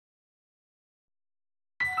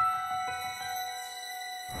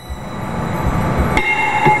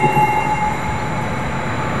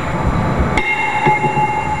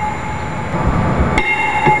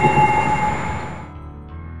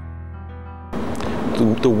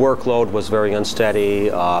the workload was very unsteady.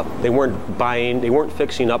 They weren't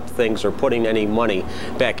fixing up things or putting any money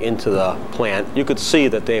back into the plant. You could see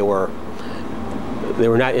that they were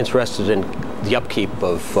not interested in the upkeep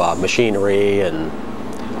of machinery and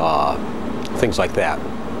things like that.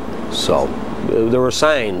 So there were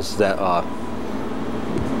signs that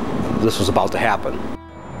this was about to happen.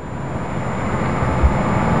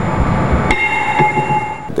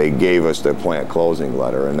 They gave us the plant closing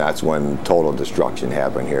letter, and that's when total destruction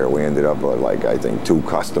happened here. We ended up with, like, I think 2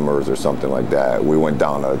 customers or something like that. We went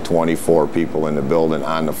down to 24 people in the building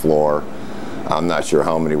on the floor. I'm not sure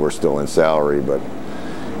how many were still in salary, but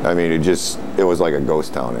I mean, it was like a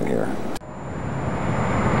ghost town in here.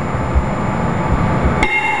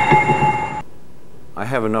 I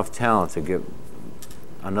have enough talent to get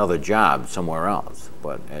another job somewhere else,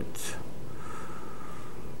 but at,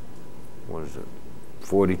 what is it,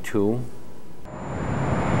 42?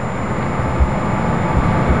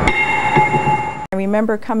 I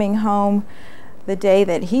remember coming home the day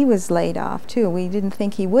that he was laid off, too. We didn't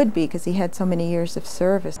think he would be because he had so many years of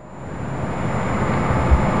service.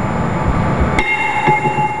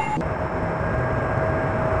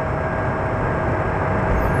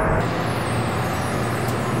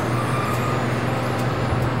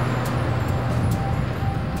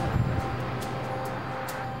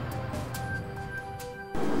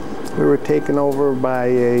 We were taken over by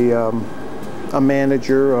a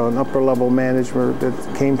manager, an upper-level manager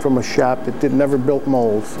that came from a shop that never built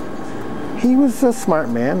molds. He was a smart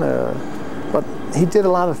man, but he did a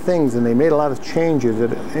lot of things, and they made a lot of changes.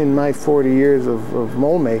 In my 40 years of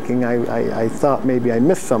mold making, I thought maybe I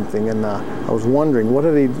missed something, and I was wondering, what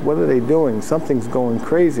are they doing? Something's going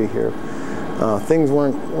crazy here. Things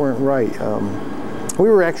weren't right. We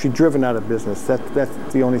were actually driven out of business.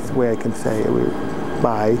 That's the only way I can say it.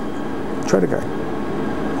 By Tredegar.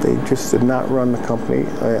 They just did not run the company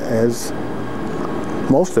as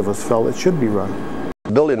most of us felt it should be run.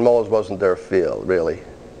 Building molds wasn't their field, really.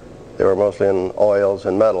 They were mostly in oils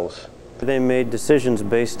and metals. They made decisions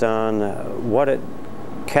based on what it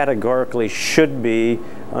categorically should be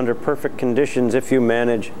under perfect conditions if you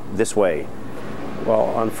manage this way.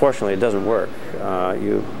 Well, unfortunately, it doesn't work.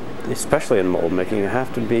 Especially in mold making, you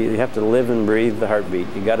have to live and breathe the heartbeat.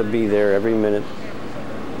 You got to be there every minute.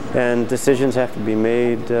 And decisions have to be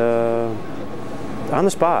made on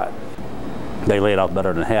the spot. They laid out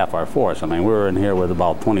better than half our force. I mean, we were in here with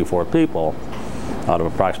about 24 people out of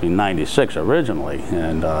approximately 96 originally,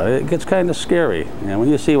 and it gets kind of scary. And when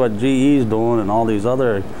you see what GE's doing and all these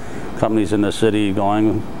other companies in the city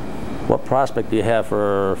going, what prospect do you have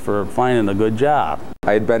for finding a good job?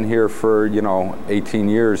 I had been here for, 18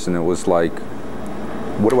 years, and it was like,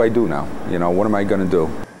 what do I do now? What am I going to do?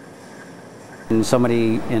 And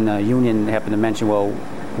somebody in the union happened to mention, well,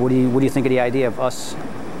 what do you think of the idea of us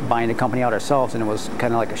buying the company out ourselves? And it was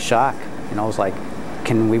kind of like a shock. It was like,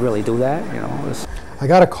 can we really do that? I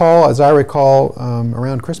got a call, as I recall,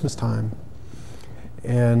 around Christmas time,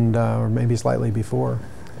 and or maybe slightly before,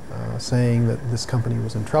 saying that this company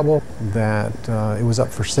was in trouble, that it was up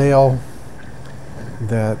for sale,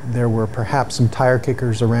 that there were perhaps some tire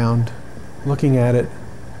kickers around looking at it,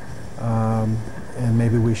 and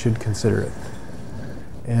maybe we should consider it.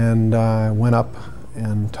 And I went up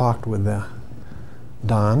and talked with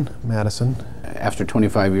Don Madison. After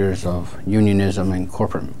 25 years of unionism and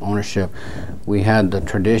corporate ownership, we had the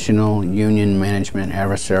traditional union management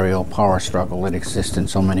adversarial power struggle that exists in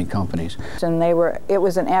so many companies. And it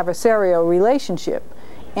was an adversarial relationship.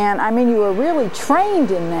 And I mean, you were really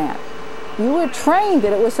trained in that. You were trained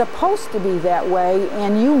that it was supposed to be that way,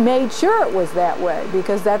 and you made sure it was that way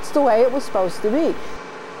because that's the way it was supposed to be.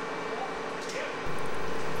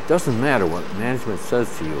 It doesn't matter what management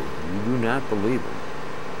says to you. You do not believe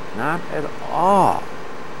it. Not at all.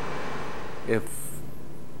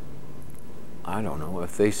 I don't know,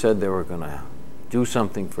 if they said they were going to do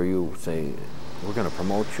something for you, say, we're going to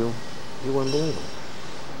promote you, you wouldn't believe it.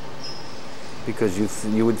 Because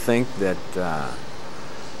you would think that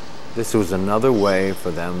this was another way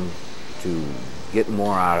for them to get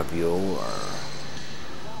more out of you or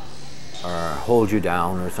hold you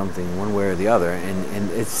down or something one way or the other.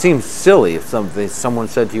 And it seems silly if someone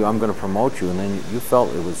said to you, I'm going to promote you, and then you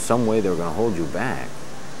felt it was some way they were going to hold you back.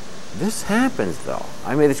 This happens, though.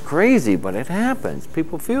 I mean, it's crazy, but it happens.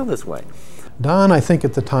 People feel this way. Don, I think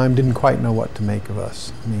at the time, didn't quite know what to make of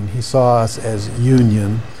us. I mean, he saw us as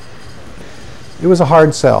union. It was a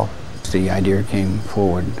hard sell. the idea came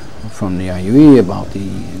forward from the IUE about the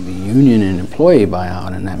union and employee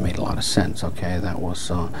buyout, and that made a lot of sense. Okay, that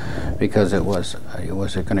was because it was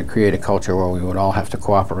going to create a culture where we would all have to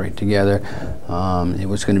cooperate together. It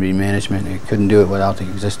was going to be management. It couldn't do it without the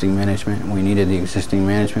existing management. We needed the existing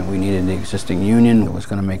management. We needed the existing union. It was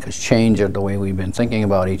going to make us change the way we've been thinking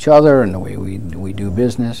about each other and the way we do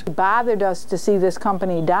business. It bothered us to see this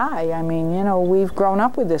company die. I mean, you know, we've grown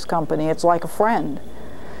up with this company. It's like a friend.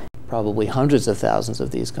 Probably hundreds of thousands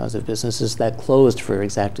of these kinds of businesses that closed for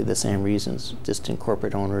exactly the same reasons. Distant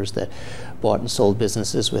corporate owners that bought and sold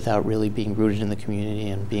businesses without really being rooted in the community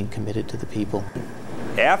and being committed to the people.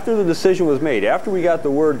 After the decision was made, after we got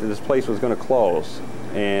the word that this place was going to close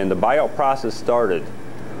and the buyout process started,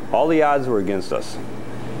 all the odds were against us.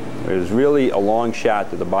 It was really a long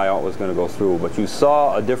shot that the buyout was going to go through, but you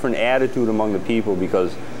saw a different attitude among the people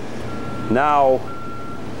because now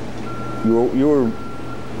you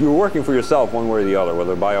were working for yourself one way or the other,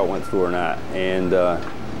 whether the buyout went through or not, and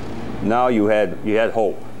now you had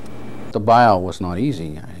hope. The buyout was not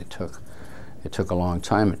easy. It took a long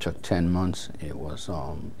time. It took 10 months. It was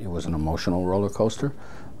an emotional roller coaster.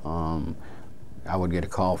 I would get a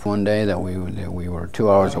call one day that we were 2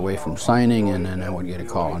 hours away from signing, and then I would get a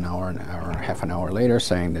call half an hour later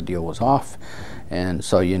saying the deal was off. And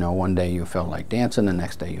so, you know, one day you felt like dancing, the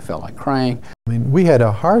next day you felt like crying. I mean, we had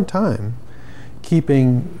a hard time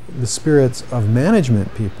keeping the spirits of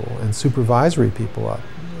management people and supervisory people up.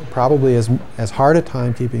 Probably as hard a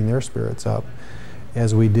time keeping their spirits up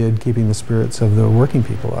as we did keeping the spirits of the working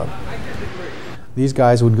people up. These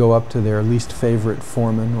guys would go up to their least favorite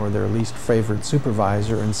foreman or their least favorite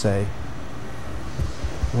supervisor and say,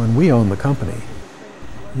 when we own the company,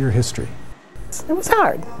 you're history. It was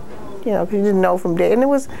hard, you know, because you didn't know from day, and it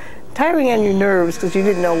was tiring on your nerves because you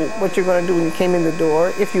didn't know what you're going to do when you came in the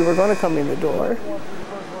door, if you were going to come in the door.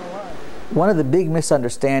 One of the big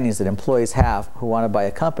misunderstandings that employees have who want to buy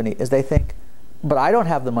a company is they think, but I don't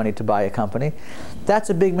have the money to buy a company. That's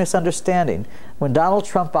a big misunderstanding. When Donald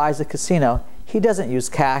Trump buys a casino, he doesn't use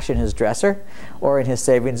cash in his dresser or in his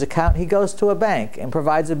savings account. He goes to a bank and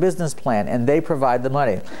provides a business plan, and they provide the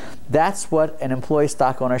money. That's what an employee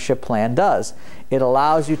stock ownership plan does. It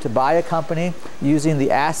allows you to buy a company using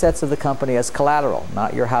the assets of the company as collateral,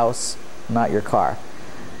 not your house, not your car.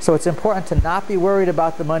 So it's important to not be worried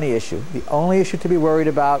about the money issue. The only issue to be worried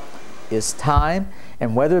about is time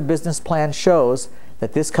and whether a business plan shows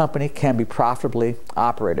that this company can be profitably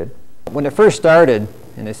operated. When it first started,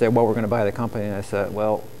 and they said, well, we're going to buy the company, and I said,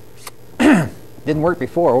 well, didn't work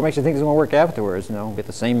before. What makes you think it's going to work afterwards? You know, get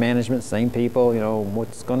the same management, same people, you know,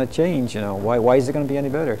 what's going to change? You know, why is it going to be any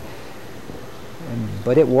better?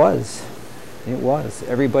 But it was. It was.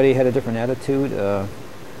 Everybody had a different attitude.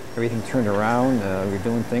 Everything turned around. We were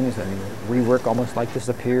doing things, and rework almost like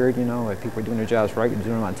disappeared, you know. People were doing their jobs right, doing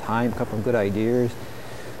them on time, a couple of good ideas.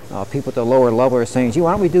 People at the lower level are saying, gee,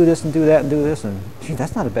 why don't we do this and do that and do this? And, gee,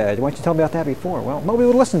 that's not a bad idea. Why don't you tell me about that before? Well, nobody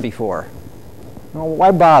would listen before. You know,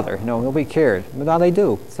 why bother? You know, nobody cared. But now they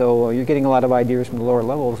do. So you're getting a lot of ideas from the lower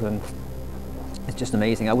levels, and it's just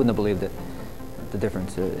amazing. I wouldn't have believed it, the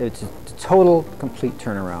difference. It's a total, complete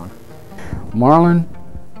turnaround. Marland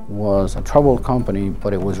was a troubled company,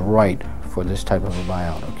 but it was right for this type of a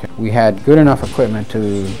buyout. Okay? We had good enough equipment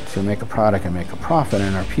to make a product and make a profit,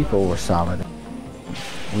 and our people were solid.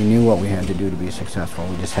 We knew what we had to do to be successful.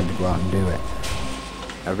 We just had to go out and do it.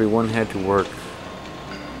 Everyone had to work,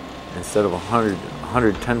 instead of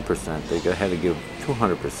 110%, they had to give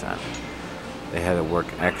 200%. They had to work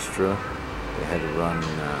extra. They had to run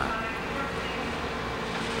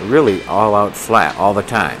really all out flat all the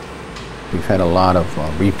time. We've had a lot of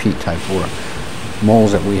repeat type work.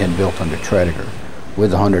 Molds that we had built under Tredegar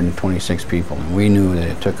with 126 people. And we knew that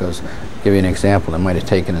it took us, give you an example, it might have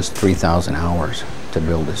taken us 3,000 hours to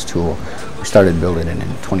build this tool. We started building it in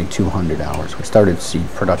 2,200 hours. We started to see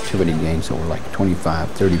productivity gains that were like 25,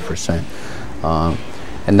 30%.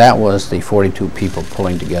 And that was the 42 people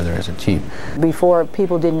pulling together as a team. Before,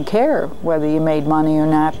 people didn't care whether you made money or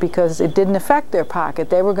not because it didn't affect their pocket.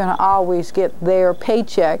 They were going to always get their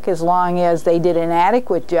paycheck as long as they did an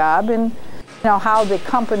adequate job. And you know, how the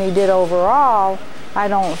company did overall, I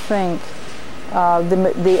don't think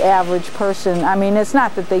the average person, I mean, it's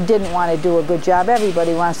not that they didn't want to do a good job.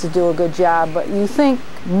 Everybody wants to do a good job, but you think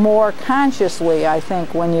more consciously, I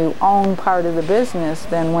think, when you own part of the business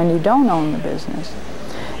than when you don't own the business.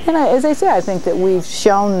 And as I say, I think that we've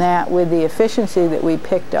shown that with the efficiency that we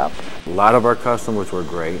picked up. A lot of our customers were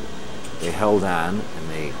great. They held on and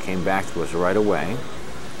they came back to us right away.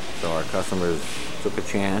 So our customers took a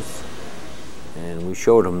chance, and we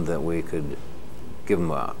showed them that we could give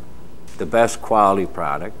them the best quality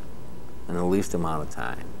product in the least amount of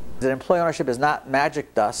time. That employee ownership is not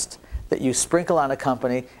magic dust that you sprinkle on a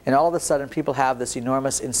company and all of a sudden people have this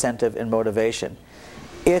enormous incentive and motivation.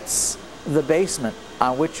 It's the basement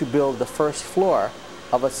on which you build the first floor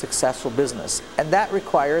of a successful business. And that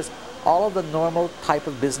requires all of the normal type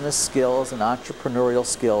of business skills and entrepreneurial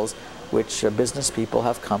skills which business people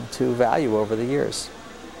have come to value over the years.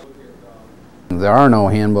 There are no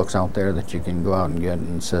handbooks out there that you can go out and get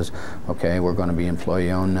and says, okay, we're going to be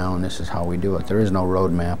employee-owned now and this is how we do it. There is no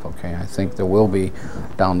roadmap, okay? I think there will be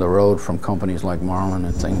down the road from companies like Marland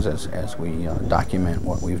and things as we document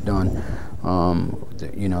what we've done.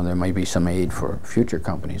 You know, there might be some aid for future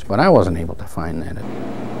companies, but I wasn't able to find that.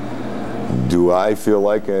 Do I feel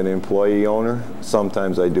like an employee owner?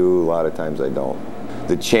 Sometimes I do, a lot of times I don't.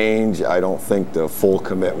 The change, I don't think the full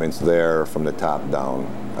commitment's there from the top down.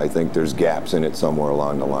 I think there's gaps in it somewhere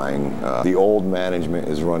along the line. The old management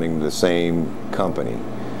is running the same company.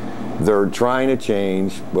 They're trying to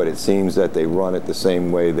change, but it seems that they run it the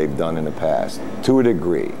same way they've done in the past, to a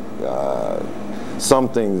degree.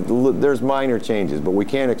 There's minor changes, but we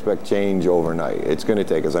can't expect change overnight. It's going to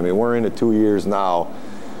take us, I mean, we're into 2 years now.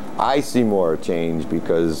 I see more change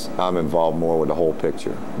because I'm involved more with the whole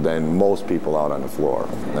picture than most people out on the floor.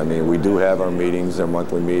 I mean, we do have our meetings, our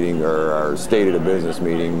monthly meeting, or our state of the business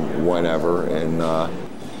meeting whenever, and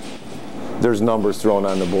there's numbers thrown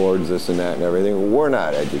on the boards, this and that and everything. We're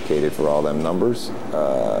not educated for all them numbers.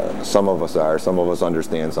 Some of us are, some of us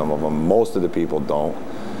understand some of them. Most of the people don't.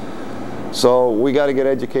 So we got to get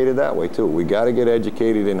educated that way too. We got to get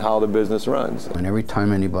educated in how the business runs. And every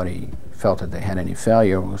time anybody felt that they had any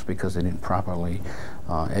failure was because they didn't properly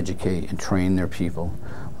educate and train their people.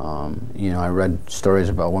 You know, I read stories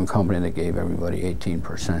about one company that gave everybody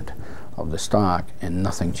 18% of the stock and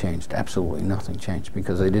nothing changed, absolutely nothing changed,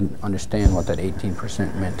 because they didn't understand what that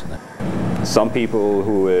 18% meant to them. Some people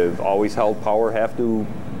who have always held power have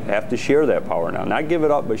to share that power now. Not give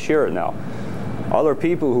it up, but share it now. Other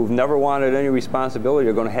people who've never wanted any responsibility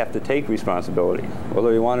are going to have to take responsibility,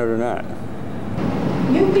 whether they want it or not.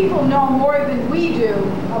 You people know more than we do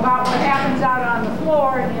about what happens out on the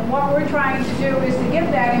floor, and what we're trying to do is to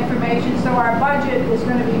get that information so our budget is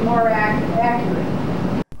going to be more accurate.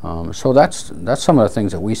 So that's some of the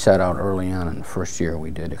things that we set out early on in the first year.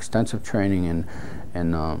 We did extensive training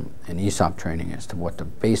and ESOP training as to what the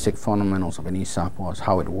basic fundamentals of an ESOP was,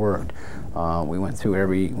 how it worked. We went through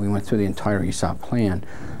the entire ESOP plan,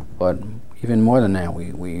 but even more than that,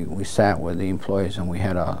 we sat with the employees and we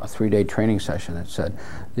had a 3-day training session that said,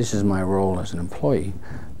 this is my role as an employee,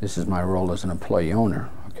 this is my role as an employee owner,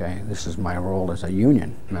 okay, this is my role as a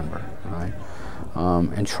union member, right?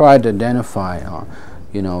 And tried to identify,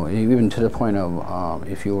 you know, even to the point of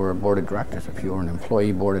if you were a board of directors, if you were an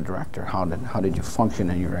employee board of director, how did you function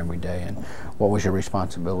in your everyday, and what was your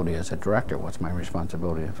responsibility as a director? What's my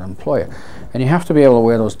responsibility as an employer? And you have to be able to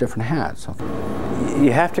wear those different hats. Okay?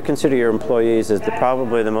 You have to consider your employees as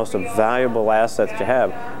probably the most valuable asset that you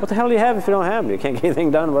have. What the hell do you have if you don't have them? You can't get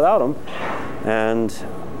anything done without them. And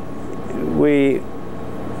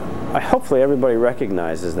hopefully everybody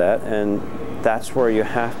recognizes that, and that's where you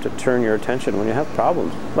have to turn your attention when you have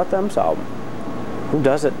problems. Let them solve them. Who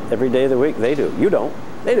does it every day of the week? They do. You don't.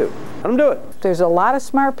 They do. Let them do it. There's a lot of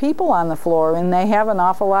smart people on the floor, and they have an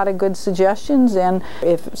awful lot of good suggestions, and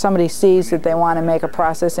if somebody sees that they want to make a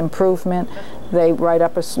process improvement, they write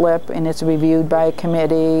up a slip and it's reviewed by a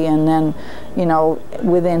committee, and then, you know,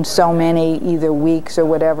 within so many either weeks or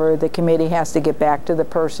whatever, the committee has to get back to the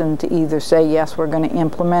person to either say, yes, we're going to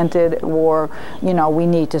implement it, or, you know, we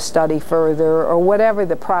need to study further, or whatever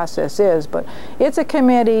the process is. But it's a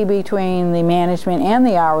committee between the management and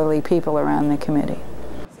the hourly people around the committee.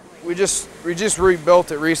 We just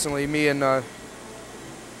rebuilt it recently, me and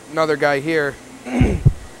another guy here.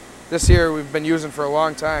 This here we've been using for a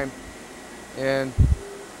long time, and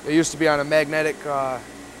it used to be on a magnetic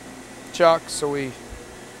chuck, so we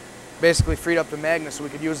basically freed up the magnet so we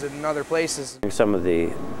could use it in other places. Some of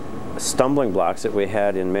the stumbling blocks that we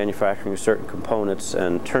had in manufacturing certain components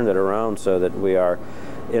and turned it around so that we are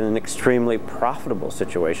in an extremely profitable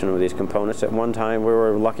situation with these components. At one time we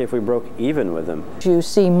were lucky if we broke even with them. You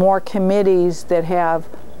see more committees that have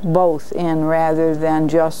both in rather than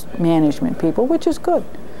just management people, which is good,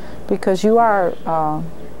 because you are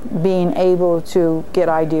being able to get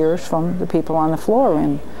ideas from the people on the floor,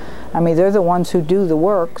 and I mean, they're the ones who do the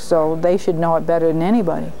work, so they should know it better than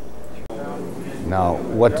anybody. Now,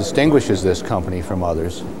 what distinguishes this company from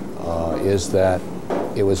others is that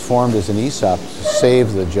it was formed as an ESOP to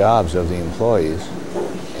save the jobs of the employees,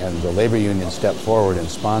 and the labor union stepped forward and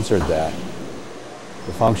sponsored that.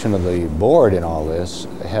 The function of the board in all this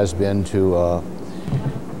has been to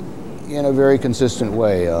in a very consistent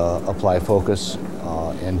way, apply focus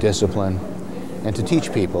and discipline, and to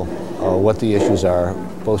teach people what the issues are,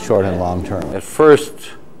 both short and long term. At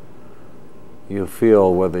first, you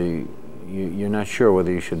feel whether you're not sure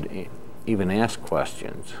whether you should even ask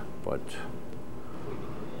questions, but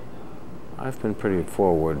I've been pretty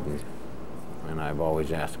forward, and I've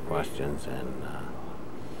always asked questions. And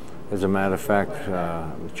as a matter of fact,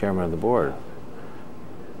 the chairman of the board,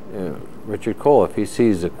 Richard Cole, if he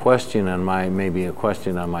sees a question on maybe a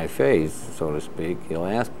question on my face, so to speak, he'll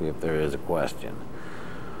ask me if there is a question.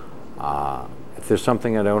 If there's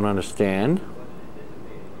something I don't understand,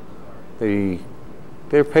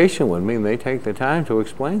 they're patient with me and they take the time to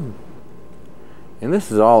explain. And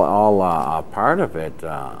this is all a part of it,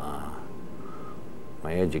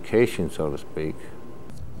 my education, so to speak.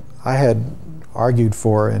 I had argued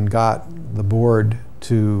for and got the board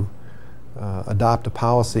to adopt a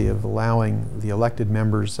policy of allowing the elected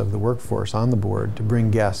members of the workforce on the board to bring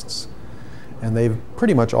guests. And they've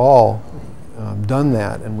pretty much all done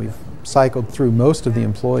that, and we've cycled through most of the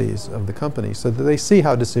employees of the company so that they see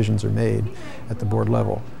how decisions are made at the board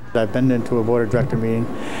level. I've been into a board of director meeting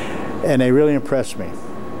and they really impressed me.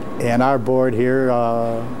 And our board here,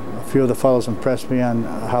 a few of the fellows impressed me on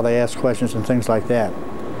how they ask questions and things like that.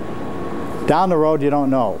 Down the road, you don't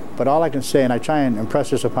know, but all I can say, and I try and impress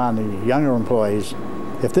this upon the younger employees,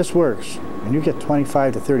 if this works and you get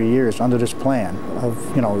 25 to 30 years under this plan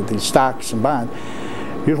of, you know, the stocks and bonds,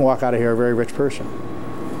 you can walk out of here a very rich person,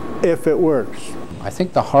 if it works. I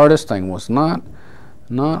think the hardest thing was not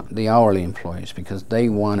the hourly employees, because they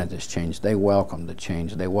wanted this change. They welcomed the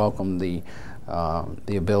change. They welcomed the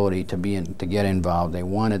ability to get involved. They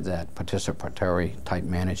wanted that participatory type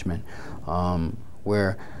management,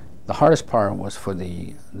 where the hardest part was for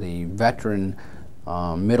the veteran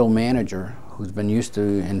middle manager who's been used to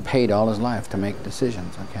and paid all his life to make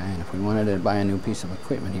decisions, okay? And if we wanted to buy a new piece of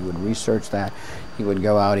equipment, he would research that, he would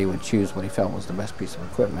go out, he would choose what he felt was the best piece of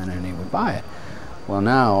equipment, and he would buy it. Well,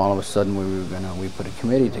 now, all of a sudden, we put a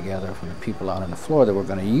committee together from the people out on the floor that were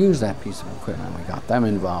going to use that piece of equipment. We got them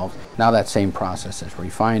involved. Now that same process is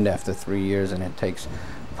refined after 3 years, and it takes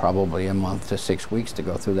probably a month to 6 weeks to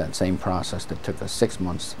go through that same process that took us 6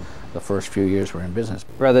 months the first few years we're in business.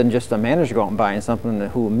 Rather than just a manager going and buying something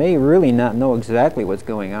who may really not know exactly what's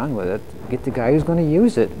going on with it, get the guy who's going to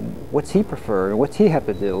use it. What's he prefer? What's he have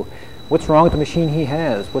to do? What's wrong with the machine he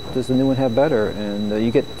has? What does the new one have better? And you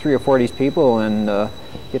get 3 or 4 of these people and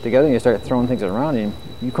get together and you start throwing things around and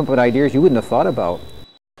you come up with ideas you wouldn't have thought about.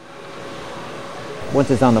 Once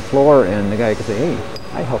it's on the floor and the guy can say, hey,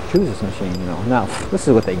 I helped choose this machine, you know. Now, this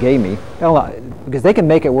is what they gave me. Because they can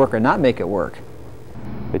make it work or not make it work.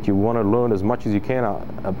 That you want to learn as much as you can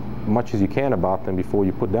about them before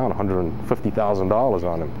you put down $150,000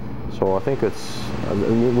 on them. So I think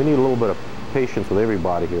we need a little bit of patience with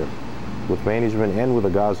everybody here, with management and with the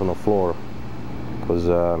guys on the floor, because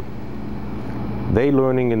they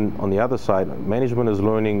learning on the other side. Management is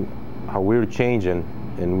learning how we're changing,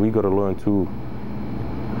 and we got to learn too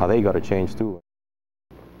how they got to change too.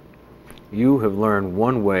 You have learned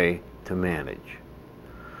one way to manage.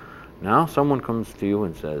 Now someone comes to you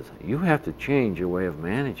and says, you have to change your way of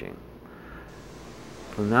managing.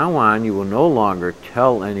 From now on, you will no longer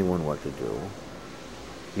tell anyone what to do.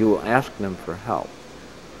 You will ask them for help.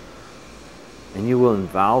 And you will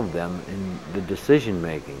involve them in the decision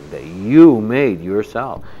making that you made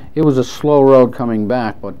yourself. It was a slow road coming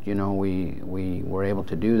back, but you know, we were able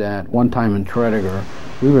to do that. One time in Tredegar,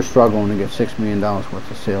 we were struggling to get $6 million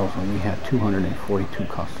worth of sales, and we had 242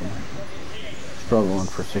 customers struggling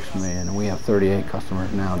for $6 million, and we have 38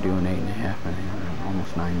 customers now doing $8.5 million,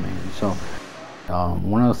 almost $9 million. So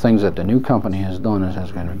one of the things that the new company has done is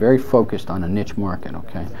has been very focused on a niche market,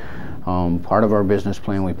 okay? Part of our business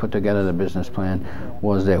plan, we put together the business plan,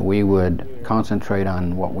 was that we would concentrate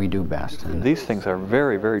on what we do best. And these things are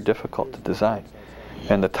very, very difficult to design.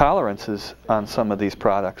 And the tolerances on some of these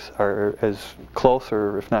products are as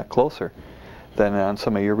closer, if not closer, than on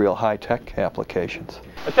some of your real high-tech applications.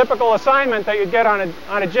 A typical assignment that you'd get on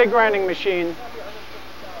a jig grinding machine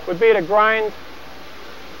would be to grind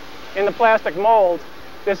in the plastic mold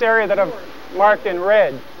this area that I've marked in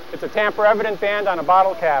red. It's a tamper-evident band on a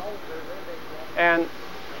bottle cap. And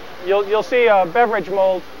you'll see a beverage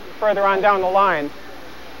mold further on down the line.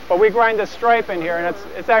 But we grind this stripe in here, and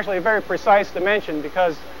it's actually a very precise dimension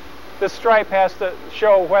because this stripe has to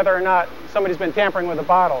show whether or not somebody's been tampering with a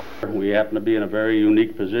bottle. We happen to be in a very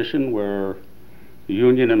unique position where the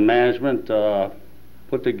union and management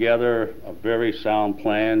put together a very sound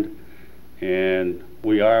plan, and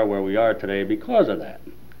we are where we are today because of that.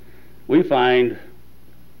 We find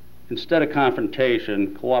instead of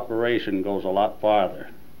confrontation, cooperation goes a lot farther.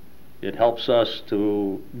 It helps us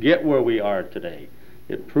to get where we are today.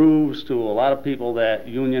 It proves to a lot of people that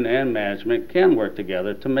union and management can work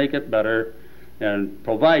together to make it better and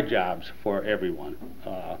provide jobs for everyone.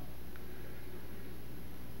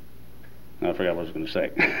 I forgot what I was going to say.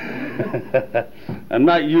 I'm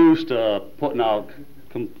not used to putting out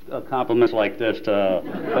compliments like this to Don,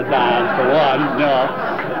 for one, no.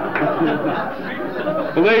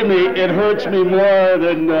 Believe me, it hurts me more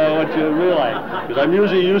than what you realize, because I'm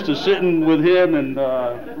usually used to sitting with him and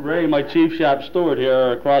Ray, my chief shop steward,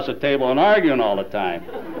 here across the table and arguing all the time.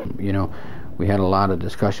 You know, we had a lot of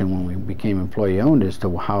discussion when we became employee-owned as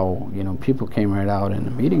to how, you know, people came right out in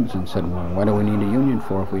the meetings and said, well, what do we need a union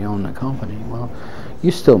for if we own the company? Well,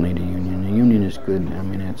 you still need a union. A union is good. I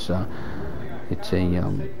mean,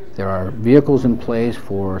 there are vehicles in place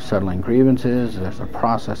for settling grievances. There's a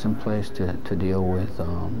process in place to deal with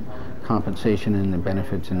compensation and the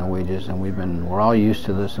benefits and the wages, and we're all used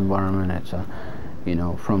to this environment. It's you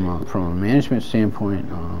know, from a management standpoint,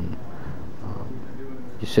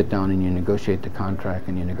 you sit down and you negotiate the contract,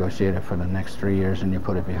 and you negotiate it for the next 3 years, and you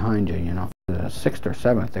put it behind you. You know, the 6th or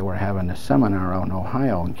 7th, they were having a seminar out in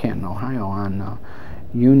Ohio, in Canton, Ohio, on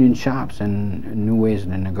union shops and new ways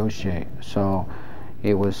to negotiate. So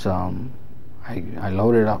it was, I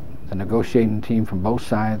loaded up the negotiating team from both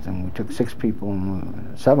sides, and we took 6 people,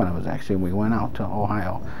 and 7 of us actually, we went out to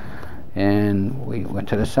Ohio. And we went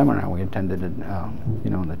to the seminar. We attended, you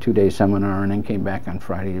know, the 2-day seminar, and then came back on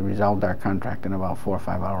Friday. Resolved our contract in about 4 or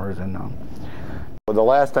 5 hours. And well, the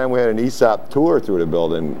last time we had an ESOP tour through the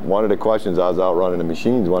building, one of the questions, I was out running the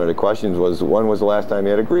machines, one of the questions was, when was the last time you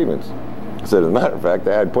had a grievance? I said, as a matter of fact,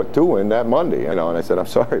 I had put 2 in that Monday, you know, and I said, I'm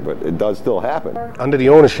sorry, but it does still happen. Under the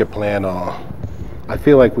ownership plan, I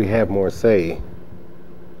feel like we have more say.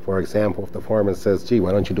 For example, if the foreman says, gee,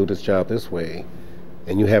 why don't you do this job this way?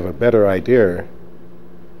 And you have a better idea,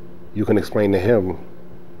 you can explain to him,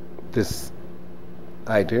 this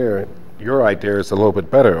idea, your idea is a little bit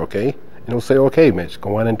better, okay? And he'll say, okay, Mitch,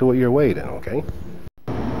 go on and do it your way then, okay?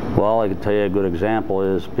 Well, I can tell you a good example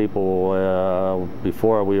is people,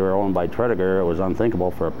 before we were owned by Tredegar, it was unthinkable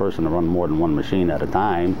for a person to run more than 1 machine at a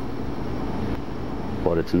time,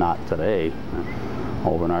 but it's not today.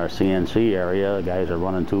 Over in our CNC area, the guys are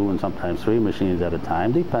running 2 and sometimes 3 machines at a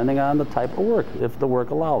time, depending on the type of work. If the work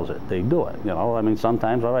allows it, they do it. You know, I mean,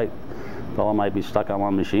 sometimes, all right, the fellow might be stuck on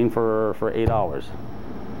 1 machine for 8 hours.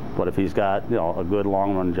 But if he's got, you know, a good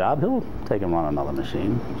long-run job, he'll take and run another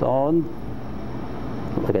machine. So,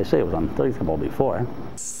 like I say, it was unthinkable before.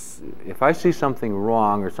 If I see something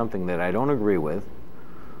wrong or something that I don't agree with,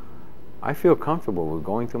 I feel comfortable with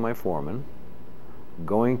going to my foreman,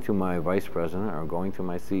 going to my vice president, or going to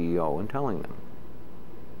my CEO and telling them.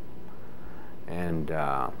 And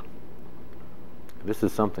this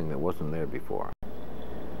is something that wasn't there before.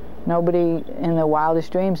 Nobody in their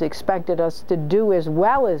wildest dreams expected us to do as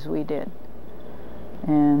well as we did.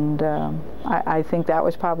 And I think that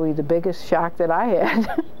was probably the biggest shock that I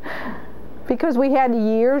had. Because we had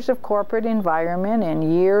years of corporate environment and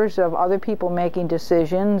years of other people making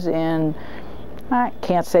decisions, and I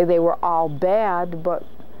can't say they were all bad, but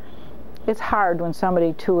it's hard when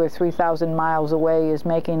somebody 2,000 or 3,000 miles away is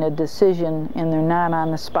making a decision and they're not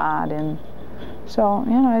on the spot. And so,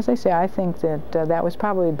 you know, as I say, I think that that was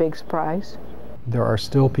probably a big surprise. There are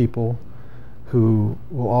still people who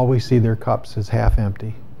will always see their cups as half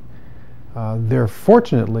empty. They're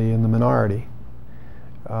fortunately in the minority.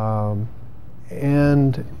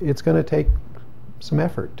 And it's going to take some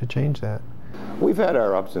effort to change that. We've had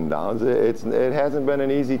our ups and downs. It hasn't been an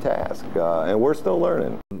easy task, and we're still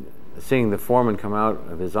learning. Seeing the foreman come out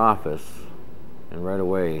of his office and right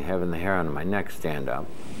away having the hair on my neck stand up,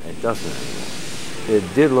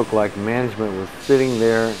 it did look like management was sitting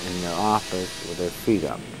there in their office with their feet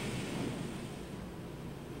up.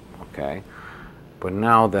 Okay, but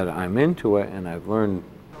now that I'm into it and I've learned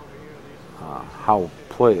how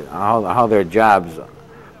their jobs,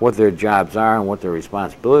 what their jobs are and what their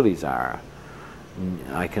responsibilities are,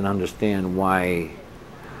 I can understand why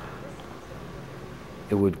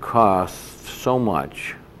it would cost so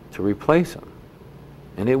much to replace them,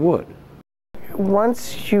 and it would.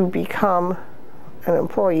 Once you become an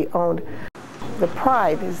employee-owned, the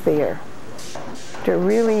pride is there. They're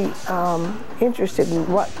really interested in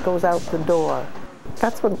what goes out the door.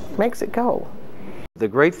 That's what makes it go. The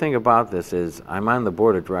great thing about this is I'm on the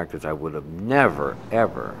board of directors. I would have never,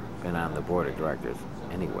 ever been on the board of directors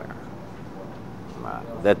anywhere.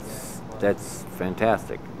 That's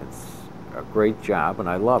fantastic. It's a great job, and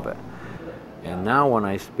I love it. And now when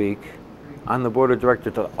I speak on the board of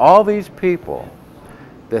directors to all these people,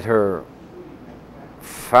 that are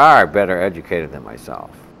far better educated than myself.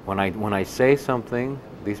 When I say something,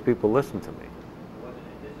 these people listen to me.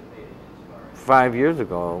 5 years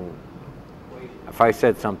ago, if I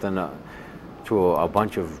said something to a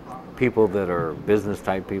bunch of people that are business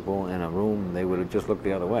type people in a room, they would have just looked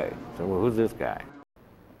the other way. So, well, who's this guy?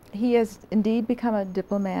 He has indeed become a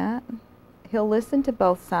diplomat. He'll listen to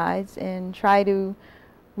both sides and try to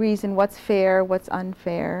reason what's fair, what's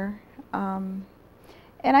unfair.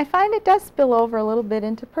 And I find it does spill over a little bit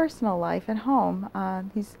into personal life at home.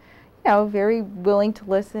 He's, you know, very willing to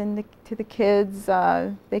listen to the kids.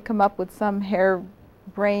 They come up with some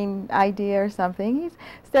harebrained idea or something.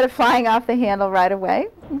 Instead of flying off the handle right away,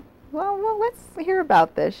 well, let's hear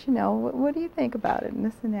about this. You know, what do you think about it and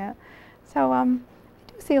this and that. So I do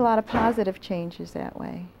see a lot of positive changes that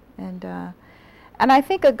way. And I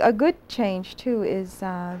think a good change too is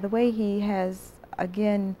the way he has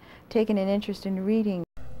again taken an interest in reading.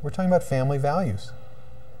 We're talking about family values.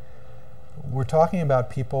 We're talking about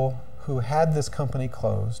people who, had this company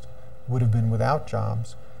closed, would have been without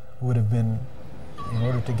jobs, would have been, in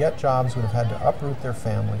order to get jobs, would have had to uproot their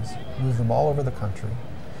families, move them all over the country,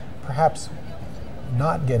 perhaps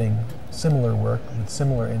not getting similar work with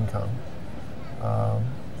similar income.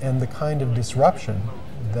 And the kind of disruption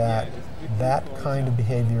that that kind of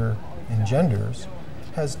behavior engenders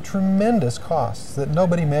has tremendous costs that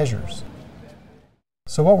nobody measures.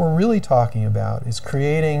 So what we're really talking about is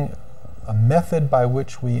creating a method by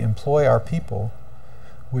which we employ our people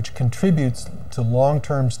which contributes to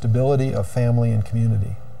long-term stability of family and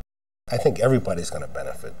community. I think everybody's going to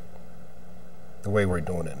benefit the way we're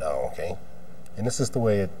doing it now, okay? And this is the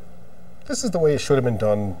way it should have been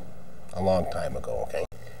done a long time ago, okay?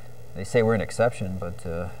 They say we're an exception, but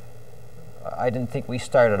I didn't think we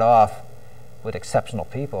started off with exceptional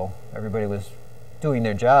people. Everybody was doing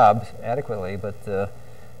their jobs adequately, but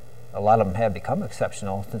a lot of them have become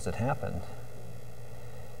exceptional since it happened.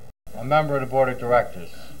 I'm a member of the board of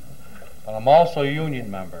directors, but I'm also a union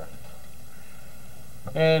member.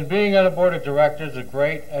 And being on the board of directors is a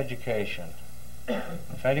great education.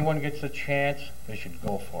 If anyone gets a chance, they should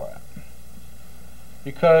go for it.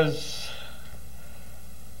 Because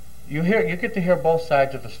you get to hear both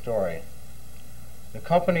sides of the story. The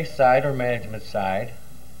company side or management side,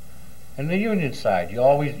 and the union side. You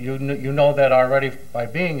know that already by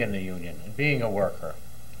being in the union and being a worker.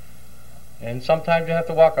 And sometimes you have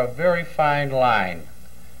to walk a very fine line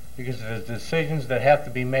because there's decisions that have to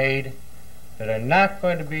be made that are not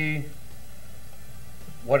going to be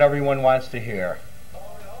what everyone wants to hear,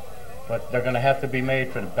 but they're going to have to be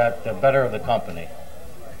made for the better of the company.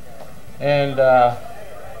 And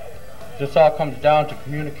this all comes down to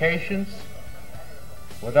communications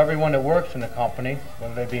with everyone that works in the company,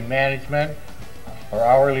 whether they be management or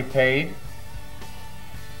hourly paid.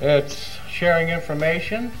 It's sharing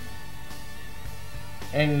information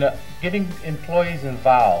and getting employees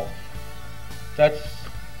involved. That's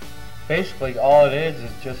basically all it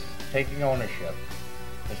is just taking ownership.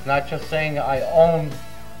 It's not just saying I own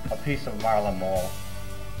a piece of Marland Mole.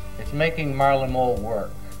 It's making Marland Mole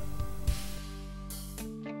work.